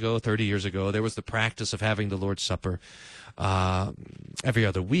 50 years ago, 30 years ago, there was the practice of having the Lord's Supper every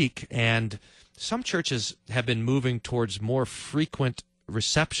other week, and some churches have been moving towards more frequent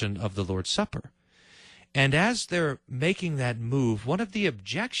reception of the Lord's Supper. And as they're making that move, one of the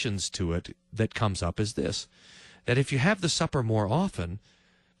objections to it that comes up is this, that if you have the supper more often,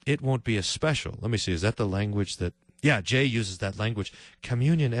 it won't be as special. Let me see, is that the language that, yeah, Jay uses that language.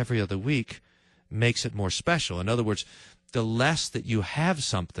 Communion every other week makes it more special. In other words, the less that you have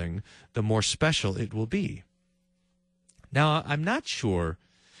something, the more special it will be. Now, I'm not sure.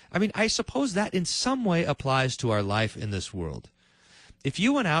 I mean, I suppose that in some way applies to our life in this world. If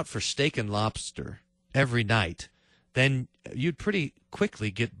you went out for steak and lobster every night, then you'd pretty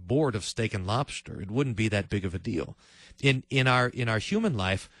quickly get bored of steak and lobster. It wouldn't be that big of a deal. In our human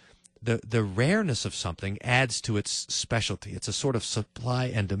life, the rareness of something adds to its specialty. It's a sort of supply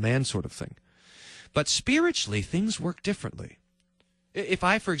and demand sort of thing. But spiritually, things work differently. If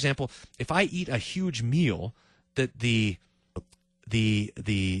I, for example, if I eat a huge meal, that the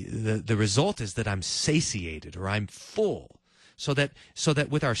result is that I'm satiated or I'm full, so that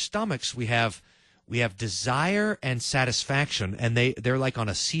with our stomachs we have desire and satisfaction, and they're like on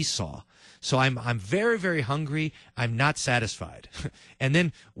a seesaw. So I'm very, very hungry. I'm not satisfied. And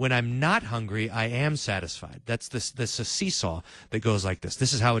then when I'm not hungry, I am satisfied. That's this a seesaw that goes like this.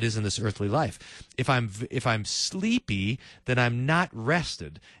 This is how it is in this earthly life. If I'm sleepy, then I'm not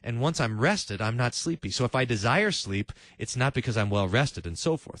rested. And once I'm rested, I'm not sleepy. So if I desire sleep, it's not because I'm well rested, and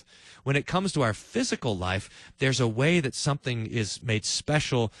so forth. When it comes to our physical life, there's a way that something is made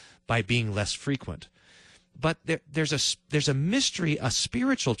special by being less frequent. But there's a mystery, a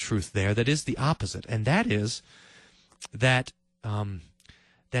spiritual truth there that is the opposite, and that is that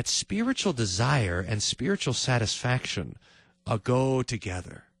that spiritual desire and spiritual satisfaction go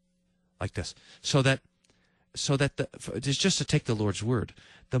together, like this. So that just to take the Lord's Word,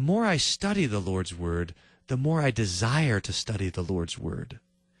 the more I study the Lord's Word, the more I desire to study the Lord's Word.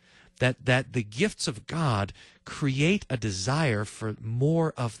 That the gifts of God create a desire for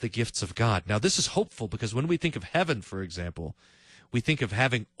more of the gifts of God. Now, this is hopeful because when we think of heaven, for example, we think of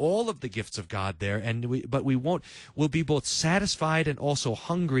having all of the gifts of God there, but we'll be both satisfied and also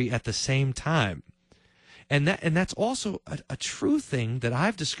hungry at the same time. And that's also a true thing that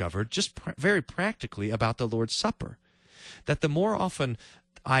I've discovered just very practically about the Lord's Supper. That the more often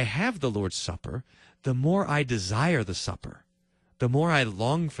I have the Lord's Supper, the more I desire the supper. The more I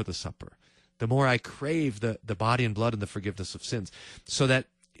long for the supper, the more I crave the body and blood and the forgiveness of sins. So that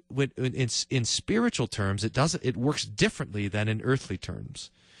in spiritual terms, it works differently than in earthly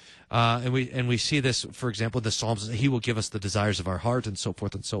terms. And we see this, for example, in the Psalms. He will give us the desires of our heart, and so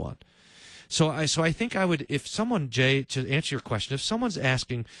forth and so on. So I think I would, if someone, Jay, to answer your question, if someone's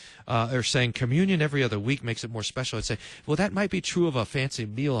asking or saying communion every other week makes it more special, I'd say, well, that might be true of a fancy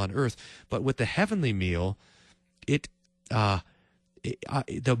meal on earth, but with the heavenly meal, the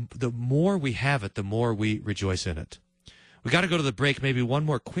more we have it, the more we rejoice in it. We got to go to the break. Maybe one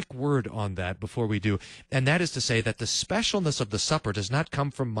more quick word on that before we do, and that is to say that the specialness of the supper does not come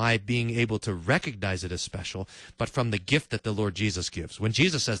from my being able to recognize it as special, but from the gift that the Lord Jesus gives. When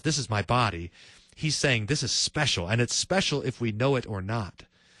Jesus says, "This is my body," he's saying this is special, and it's special if we know it or not.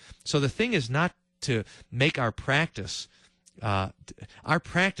 So the thing is not to make our practice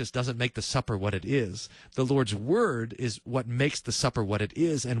doesn't make the supper what it is. The Lord's Word is what makes the supper what it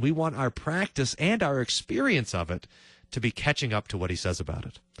is, and we want our practice and our experience of it to be catching up to what he says about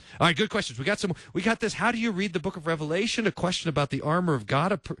it. All right, good questions. We got this. How do you read the book of Revelation? A question about the armor of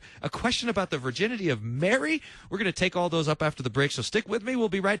God. A question about the virginity of Mary. We're going to take all those up after the break, so stick with me. We'll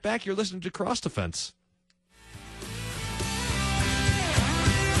be right back. You're listening to Cross Defense.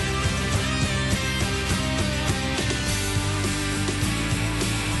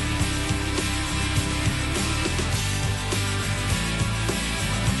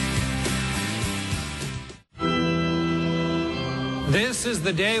 This is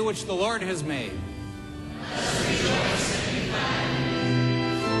the day which the Lord has made. Let us rejoice and be glad.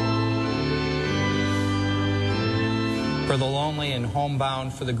 For the lonely and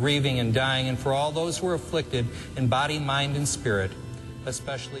homebound, for the grieving and dying, and for all those who are afflicted in body, mind, and spirit,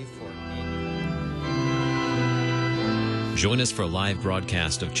 especially for Join us for a live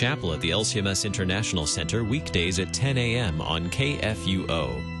broadcast of Chapel at the LCMS International Center weekdays at 10 a.m. on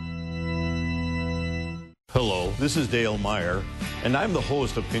KFUO. Hello, this is Dale Meyer, and I'm the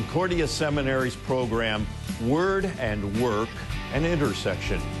host of Concordia Seminary's program, Word and Work, an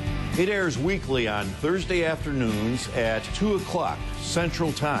Intersection. It airs weekly on Thursday afternoons at 2 o'clock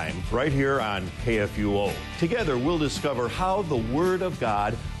Central Time, right here on KFUO. Together, we'll discover how the Word of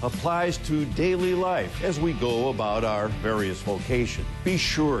God applies to daily life as we go about our various vocations. Be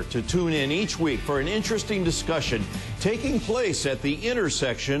sure to tune in each week for an interesting discussion taking place at the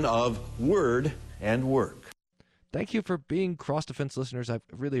intersection of Word and Work. Thank you for being Cross Defense listeners. I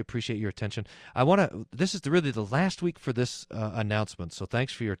really appreciate your attention. This is really the last week for this announcement, so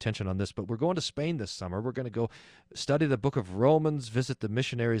thanks for your attention on this. But we're going to Spain this summer. We're going to go study the book of Romans, visit the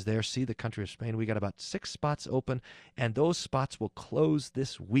missionaries there, see the country of Spain. We got about 6 spots open, and those spots will close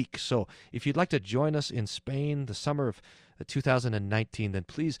this week. So if you'd like to join us in Spain the summer of 2019, then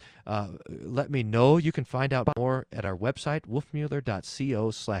please let me know. You can find out more at our website,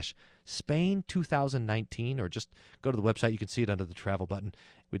 wolfmueller.co/Spain 2019, or just go to the website. You can see it under the travel button.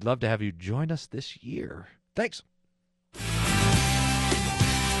 We'd love to have you join us this year. Thanks.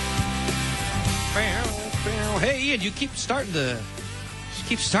 Hey, Ian, you keep starting the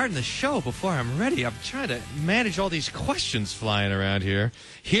show before I'm ready. I'm trying to manage all these questions flying around here.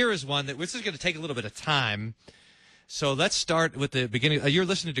 Here is one this is going to take a little bit of time. So let's start with the beginning. You're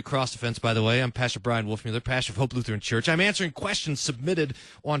listening to Cross Defense, by the way. I'm Pastor Brian Wolfmueller, pastor of Hope Lutheran Church. I'm answering questions submitted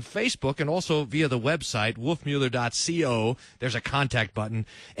on Facebook and also via the website, wolfmueller.co. There's a contact button.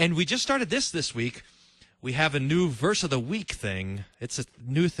 And we just started this week. We have a new Verse of the Week thing. It's a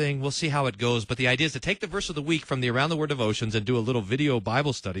new thing. We'll see how it goes. But the idea is to take the Verse of the Week from the Around the Word devotions and do a little video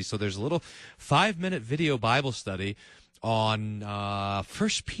Bible study. So there's a little 5-minute video Bible study on 1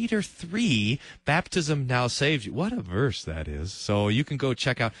 Peter 3, baptism now saves you. What a verse that is. So you can go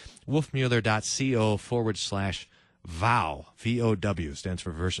check out wolfmueller.co/vow. VOW stands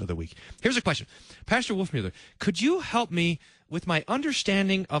for Verse of the Week. Here's a question. Pastor Wolfmueller, could you help me with my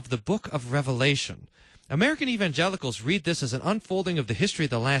understanding of the book of Revelation? American evangelicals read this as an unfolding of the history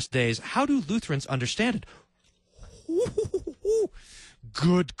of the last days. How do Lutherans understand it?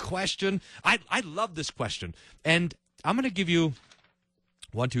 Good question. I love this question. And I'm going to give you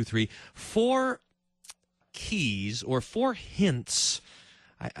 4 keys or 4 hints.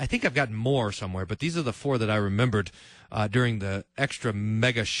 I think I've got more somewhere, but these are the 4 that I remembered during the extra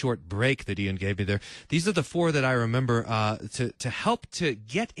mega short break that Ian gave me there. These are the 4 that I remember to help to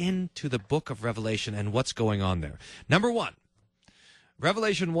get into the book of Revelation and what's going on there. Number 1,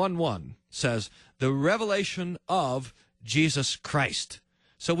 Revelation 1:1 says, the revelation of Jesus Christ.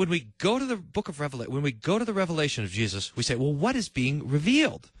 So when we go to the book of Revelation, when we go to the revelation of Jesus, we say, well, what is being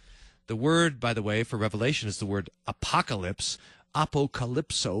revealed? The word, by the way, for revelation is the word apocalypse,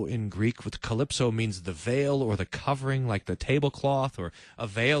 apokalypso in Greek, with calypso means the veil or the covering, like the tablecloth or a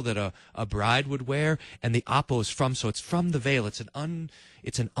veil that a bride would wear, and the apo is from, so it's from the veil. It's an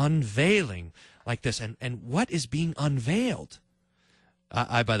unveiling like this. And what is being unveiled?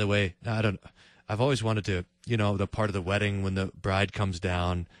 By the way, I've always wanted to, the part of the wedding when the bride comes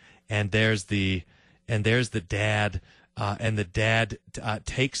down, and there's the dad, and the dad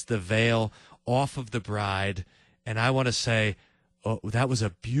takes the veil off of the bride, and I want to say, oh, that was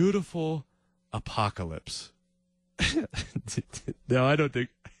a beautiful apocalypse. No, I don't think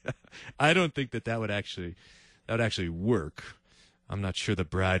that would actually work. I'm not sure the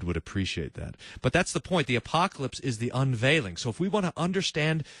bride would appreciate that. But that's the point. The apocalypse is the unveiling. So if we want to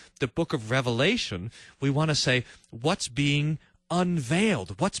understand the book of Revelation, we want to say, what's being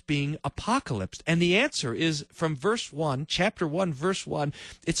unveiled? What's being apocalypsed? And the answer is from verse 1, chapter 1, verse 1,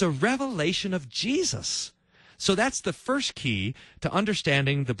 it's a revelation of Jesus. So that's the first key to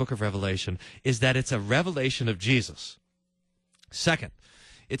understanding the book of Revelation, is that it's a revelation of Jesus. Second,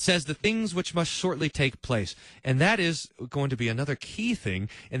 it says the things which must shortly take place. And that is going to be another key thing,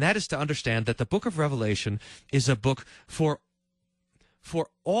 and that is to understand that the book of Revelation is a book for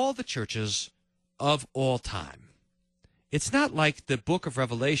all the churches of all time. It's not like the book of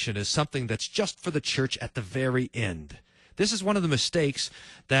Revelation is something that's just for the church at the very end. This is one of the mistakes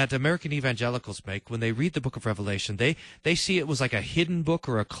that American evangelicals make when they read the book of Revelation. They see it was like a hidden book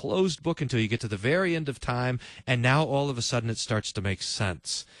or a closed book until you get to the very end of time, and now all of a sudden it starts to make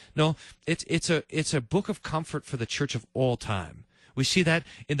sense. No, it's a book of comfort for the church of all time. We see that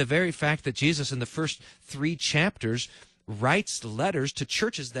in the very fact that Jesus in the first 3 chapters writes letters to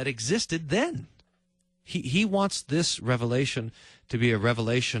churches that existed then. He wants this revelation to be a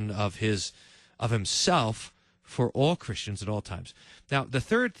revelation of himself for all Christians at all times. Now, the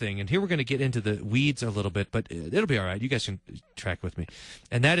third thing, and here we're going to get into the weeds a little bit, but it'll be all right. You guys can track with me.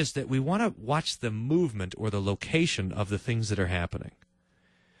 And that is that we want to watch the movement or the location of the things that are happening.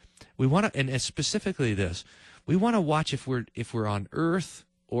 We want to, and specifically this, we want to watch if we're on earth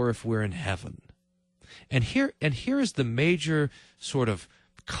or if we're in heaven. And here is the major sort of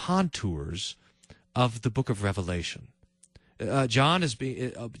contours of the book of Revelation.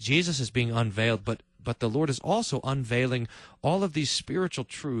 Jesus is being unveiled, but the Lord is also unveiling all of these spiritual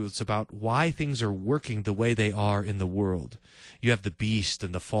truths about why things are working the way they are in the world. You have the beast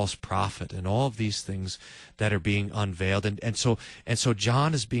and the false prophet and all of these things that are being unveiled. And so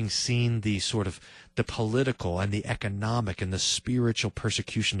John is being seen the sort of the political and the economic and the spiritual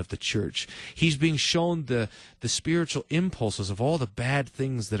persecution of the church. He's being shown the spiritual impulses of all the bad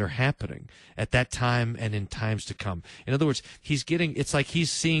things that are happening at that time and in times to come. In other words, it's like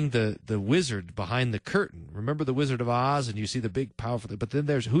he's seeing the wizard behind the curtain. Remember the Wizard of Oz, and you see the big powerful, but then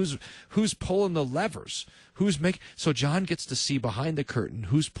there's who's pulling the levers, so John gets to see behind the curtain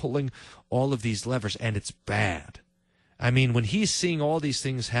who's pulling all of these levers, and it's bad. I mean, when he's seeing all these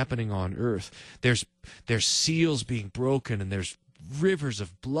things happening on earth, there's seals being broken, and there's rivers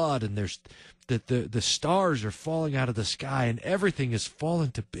of blood, and there's the stars are falling out of the sky, and everything is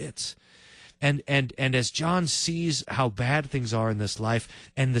falling to bits. And as John sees how bad things are in this life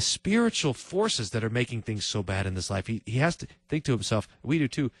and the spiritual forces that are making things so bad in this life, he has to think to himself, we do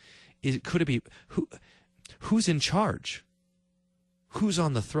too, could it be, who's in charge? Who's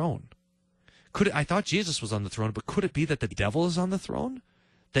on the throne? I thought Jesus was on the throne, but could it be that the devil is on the throne?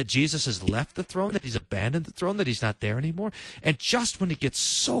 That Jesus has left the throne, that he's abandoned the throne, that he's not there anymore? And just when it gets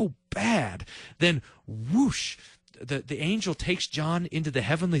so bad, then whoosh, the angel takes John into the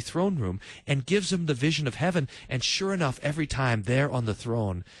heavenly throne room and gives him the vision of heaven. And sure enough, every time there on the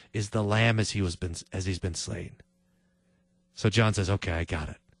throne is the Lamb as he's been slain. So John says, okay, I got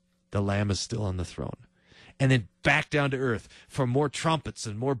it. The Lamb is still on the throne. And then back down to earth for more trumpets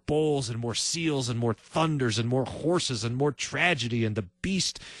and more bowls and more seals and more thunders and more horses and more tragedy and the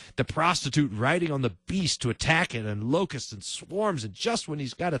beast, the prostitute riding on the beast to attack it, and locusts and swarms. And just when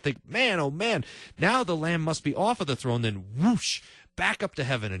he's got to think, man, oh man, now the Lamb must be off of the throne, then whoosh, back up to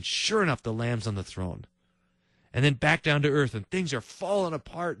heaven, and sure enough, the Lamb's on the throne. And then back down to earth, and things are falling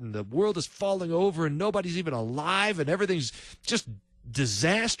apart, and the world is falling over, and nobody's even alive, and everything's just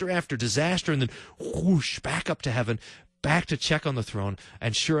disaster after disaster, and then whoosh, back up to heaven, back to check on the throne,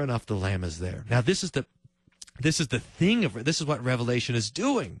 and sure enough, the Lamb is there. Now, this is what Revelation is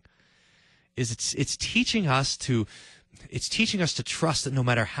doing. It's teaching us to trust that no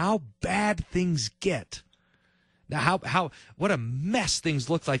matter how bad things get. Now, what a mess things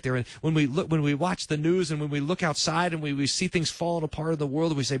look like there. And when we watch the news, and when we look outside and we see things falling apart in the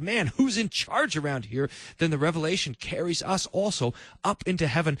world, and we say, man, who's in charge around here? Then the Revelation carries us also up into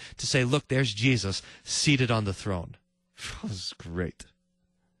heaven to say, look, there's Jesus seated on the throne. This is great.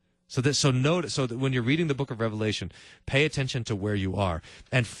 So that when you're reading the book of Revelation, pay attention to where you are.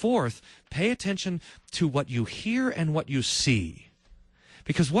 And fourth, pay attention to what you hear and what you see.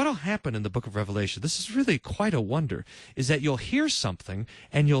 Because what will happen in the book of Revelation, this is really quite a wonder, is that you'll hear something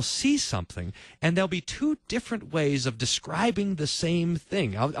and you'll see something, and there'll be two different ways of describing the same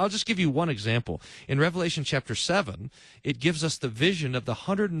thing. I'll just give you one example. In Revelation chapter 7, it gives us the vision of the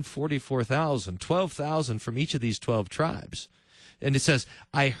 144,000, 12,000 from each of these 12 tribes. And it says,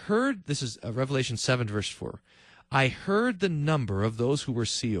 I heard, this is Revelation 7, verse 4, I heard the number of those who were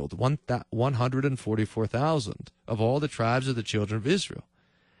sealed, 144,000 of all the tribes of the children of Israel.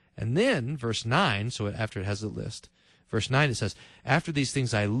 And then, verse 9, so after it has the list, verse 9 it says, after these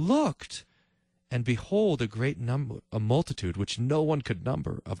things I looked, and behold, a multitude which no one could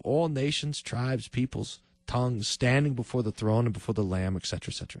number, of all nations, tribes, peoples, tongues, standing before the throne and before the Lamb,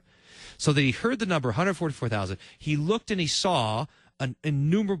 etc., etc. So that he heard the number, 144,000. He looked and he saw an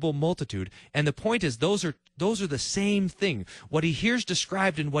innumerable multitude. And the point is, those are the same thing. What he hears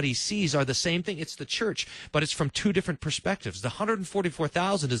described and what he sees are the same thing. It's the church, but it's from two different perspectives. The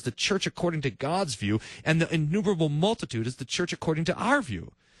 144,000 is the church according to God's view, and the innumerable multitude is the church according to our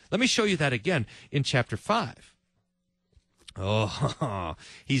view. Let me show you that again in chapter 5. Oh,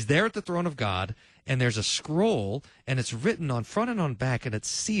 he's there at the throne of God, and there's a scroll, and it's written on front and on back, and it's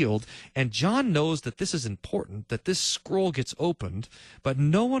sealed, and John knows that this is important, that this scroll gets opened, but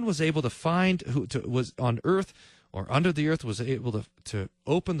no one was able to find was on earth or under the earth was able to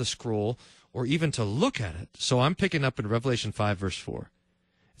open the scroll or even to look at it. So I'm picking up in Revelation 5, verse 4.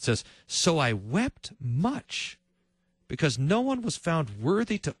 It says, so I wept much because no one was found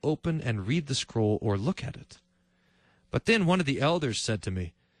worthy to open and read the scroll or look at it. But then one of the elders said to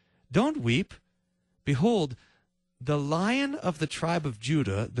me, don't weep. Behold, the Lion of the tribe of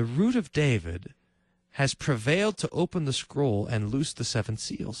Judah, the Root of David, has prevailed to open the scroll and loose the 7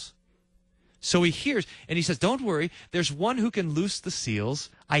 seals. So he hears, and he says, don't worry, there's one who can loose the seals.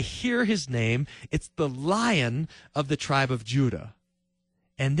 I hear his name. It's the Lion of the tribe of Judah.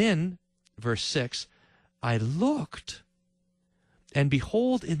 And then, verse 6, I looked, And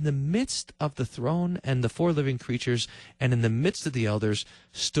behold, in the midst of the throne and the 4 living creatures, and in the midst of the elders,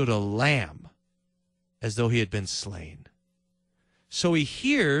 stood a lamb, as though he had been slain. So he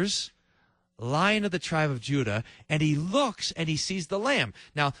hears, Lion of the tribe of Judah, and he looks and he sees the lamb.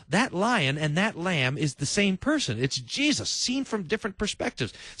 Now, that lion and that lamb is the same person. It's Jesus, seen from different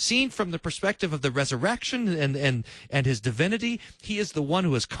perspectives. Seen from the perspective of the resurrection and his divinity, he is the one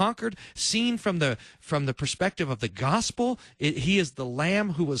who has conquered. Seen from the perspective of the gospel, he is the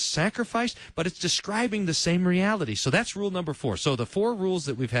lamb who was sacrificed, but it's describing the same reality. So that's rule number 4. So the 4 rules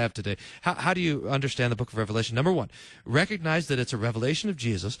that we've had today, how do you understand the book of Revelation? Number 1, recognize that it's a revelation of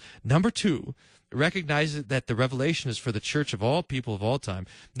Jesus. Number 2, recognize that the revelation is for the church of all people of all time.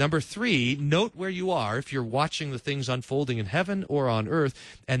 Number 3, note where you are if you're watching the things unfolding in heaven or on earth.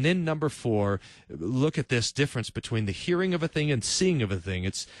 And then number 4, look at this difference between the hearing of a thing and seeing of a thing.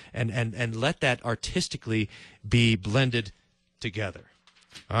 And let that artistically be blended together.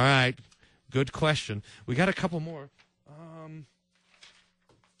 All right, good question. We got a couple more.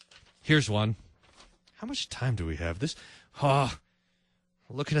 Here's one. How much time do we have?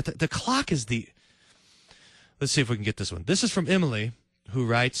 Looking at the clock is the... Let's see if we can get this one. This is from Emily, who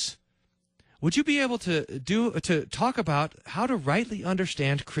writes, would you be able to talk about how to rightly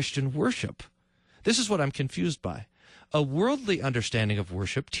understand Christian worship? This is what I'm confused by. A worldly understanding of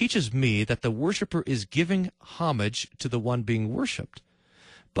worship teaches me that the worshiper is giving homage to the one being worshipped.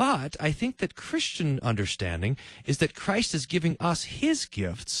 But I think that Christian understanding is that Christ is giving us his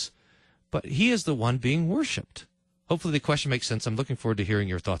gifts, but he is the one being worshipped. Hopefully the question makes sense. I'm looking forward to hearing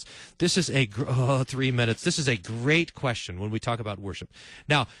your thoughts. This is 3 minutes. This is a great question when we talk about worship.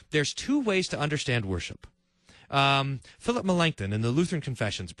 Now, there's 2 ways to understand worship. Philip Melanchthon in the Lutheran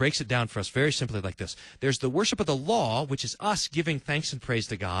Confessions breaks it down for us very simply like this. There's the worship of the law, which is us giving thanks and praise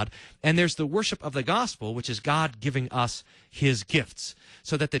to God, and there's the worship of the gospel, which is God giving us his gifts.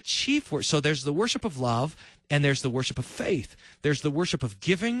 So that there's the worship of love, and there's the worship of faith. There's the worship of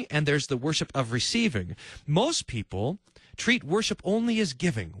giving, and there's the worship of receiving. Most people treat worship only as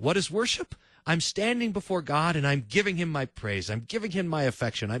giving. What is worship? I'm standing before God and I'm giving him my praise. I'm giving him my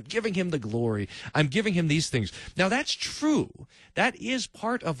affection. I'm giving him the glory. I'm giving him these things. Now that's true. That is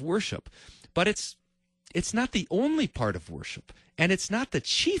part of worship, but it's not the only part of worship, and it's not the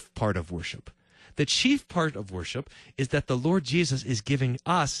chief part of worship. The chief part of worship is that the Lord Jesus is giving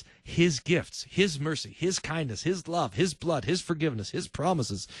us his gifts, his mercy, his kindness, his love, his blood, his forgiveness, his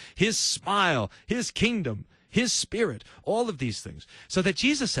promises, his smile, his kingdom, his spirit, all of these things. So that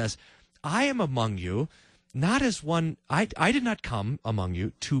Jesus says, I am among you, not as one, I did not come among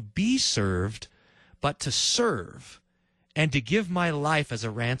you to be served, but to serve and to give my life as a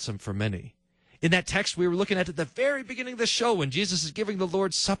ransom for many. In that text we were looking at the very beginning of the show when Jesus is giving the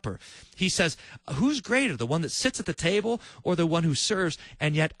Lord's Supper, he says, who's greater, the one that sits at the table or the one who serves?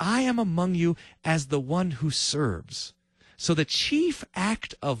 And yet I am among you as the one who serves. So the chief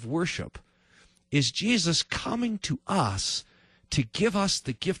act of worship is Jesus coming to us to give us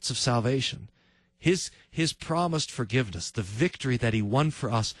the gifts of salvation, his promised forgiveness, the victory that he won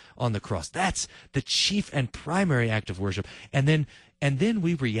for us on the cross. That's the chief and primary act of worship. And then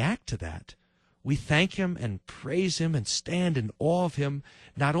we react to that. We thank him and praise him and stand in awe of him,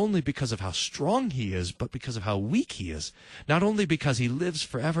 not only because of how strong he is, but because of how weak he is. Not only because he lives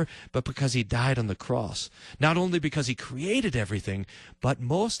forever, but because he died on the cross. Not only because he created everything, but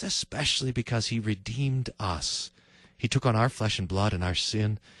most especially because he redeemed us. He took on our flesh and blood and our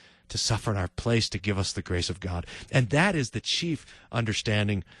sin to suffer in our place to give us the grace of God. And that is the chief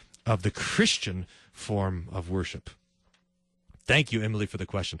understanding of the Christian form of worship. Thank you, Emily, for the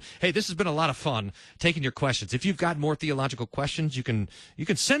question. Hey, this has been a lot of fun taking your questions. If you've got more theological questions, you can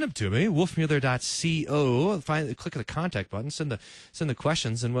send them to me, wolfmueller.co. Click the contact button, send the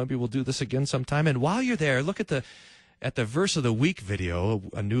questions, and maybe we'll do this again sometime. And while you're there, look at the Verse of the Week video,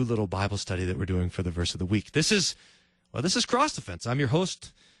 a new little Bible study that we're doing for the Verse of the Week. This is Cross Defense. I'm your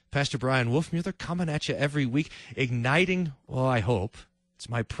host, Pastor Brian Wolfmueller, coming at you every week, igniting, well, I hope, it's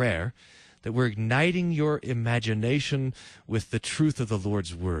my prayer, that we're igniting your imagination with the truth of the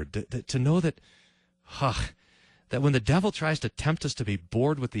Lord's Word. To know that when the devil tries to tempt us to be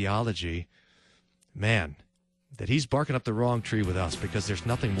bored with theology, man, that he's barking up the wrong tree with us, because there's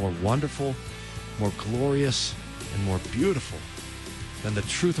nothing more wonderful, more glorious, and more beautiful than the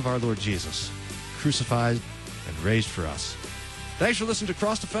truth of our Lord Jesus, crucified and raised for us. Thanks for listening to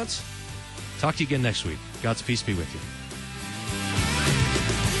Cross Defense. Talk to you again next week. God's peace be with you.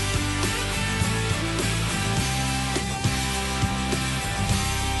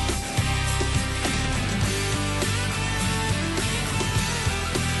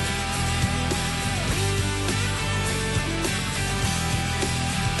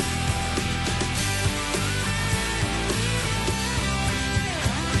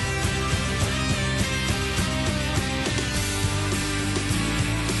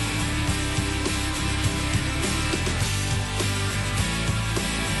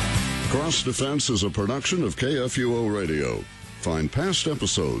 Cross Defense is a production of KFUO Radio. Find past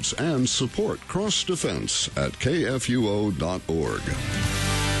episodes and support Cross Defense at kfuo.org.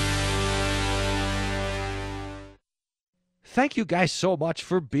 Thank you guys so much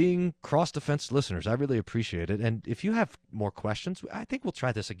for being Cross Defense listeners. I really appreciate it. And if you have more questions, I think we'll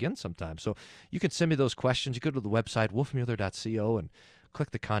try this again sometime. So you can send me those questions. You go to the website, wolfmueller.co, and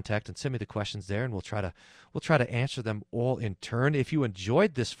click the contact and send me the questions there, and we'll try to answer them all in turn. If you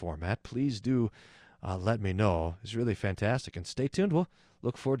enjoyed this format, please do let me know. It's really fantastic. And stay tuned. We'll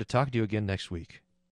look forward to talking to you again next week.